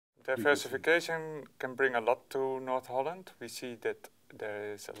Diversification can bring a lot to Noord-Holland. We see that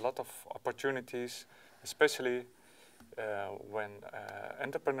there is a lot of opportunities, especially when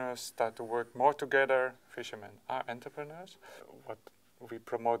entrepreneurs start to work more together. Fishermen are entrepreneurs. What we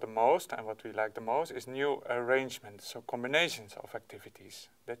promote the most and what we like the most is new arrangements, so combinations of activities.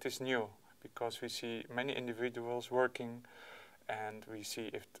 That is new because we see many individuals working, and we see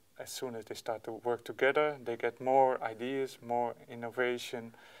if as soon as they start to work together, they get more ideas, more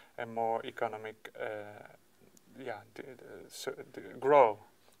innovation, and more economic grow.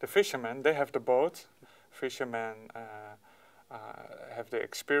 The fishermen, they have the boat. Fishermen have the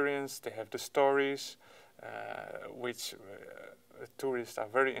experience, they have the stories, which tourists are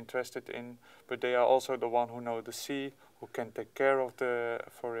very interested in, but they are also the one who know the sea, who can take care of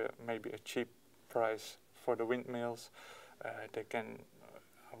for maybe a cheap price for the windmills. They can.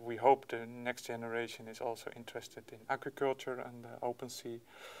 We hope the next generation is also interested in agriculture and the open sea.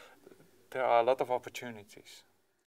 There are a lot of opportunities.